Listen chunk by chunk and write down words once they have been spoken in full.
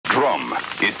From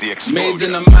is the explosion. Made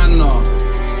in a manner.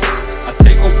 I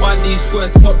take off my D-square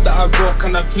top that I rock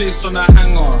and I place on a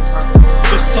hanger.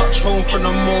 Just touch home from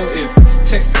the motive.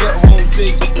 Text get home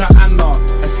safe to Anna.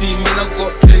 I see men I got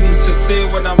plenty to say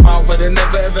when I'm out, but they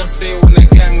never ever say when they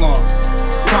gang up.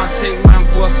 Can't take man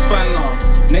for a spanner.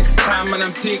 Next time and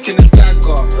I'm taking a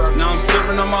dagger. Now I'm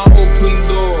staring at my open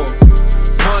door.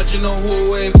 Marginal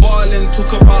hallway ballin',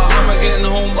 talk about how I'm getting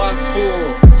home by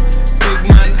 4. Big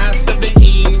man at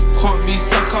 17, can't be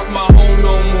stuck up my home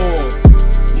no more.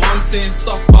 Mom saying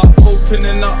stuff about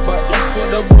opening up, but that's what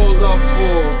the bros are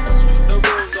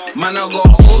for. Man, I got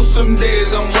hold some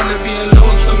days, I wanna be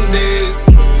alone some days.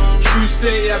 True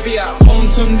say I be at home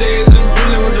some days and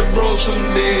chillin' with the bros some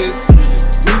days.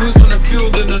 We was on the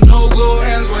field in the no-go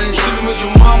ends when they chillin' with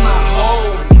your mom at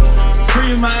home.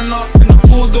 Free man up in the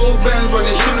 4-door Benz when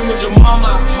they chillin' with your mom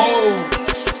at home.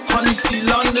 Honey, see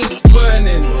London's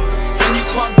burning and you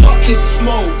can't duck this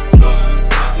smoke.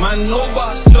 Man, know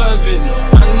about serving,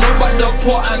 man, know about the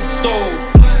pot and stove.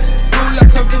 Feel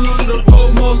like I've been on the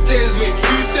road most days, wait,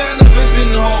 true say I never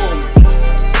been home.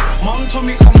 Mom told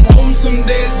me come home some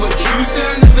days, but true say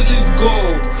I never did go.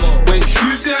 Wait,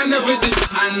 true say I never did.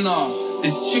 Anna,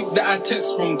 this chick that I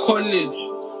text from college,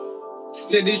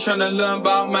 steady tryna learn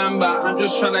about man, but I'm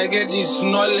just tryna get this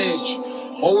knowledge.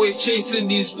 Always chasing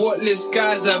these spotless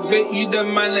guys, I bet you the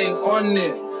man ain't on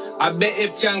it. I bet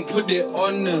if gang put it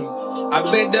on them, I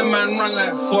bet the man run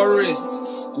like Forrest.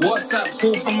 WhatsApp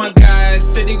call from my guy,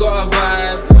 said he got a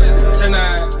vibe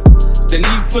tonight. Then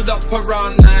he put up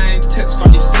around 9, text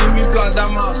can't you see me blood,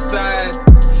 I'm outside.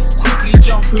 Quickly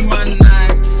jump in my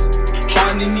nights,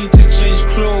 finally need to change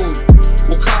clothes.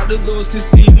 Walk out the door to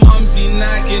see mumsy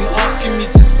nagging, asking me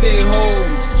to stay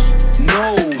home.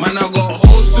 No, man, I got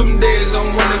hold some days, I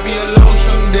wanna be alone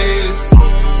some days.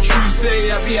 True say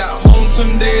I be at home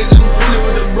some days and chillin'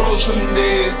 with the bros some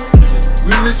days.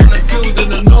 We was on the field in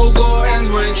the no-go ends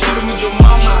when they chillin' with your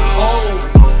mom at home.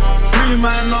 Free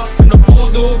man up in the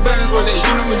 4-door Benz when they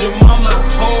chillin' with your mom at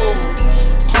home.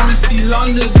 Come see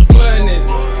London's burning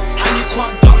and you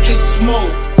can't duck this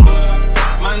smoke.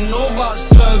 Man, know about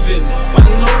serving, man,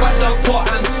 know about the pot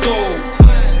and stove.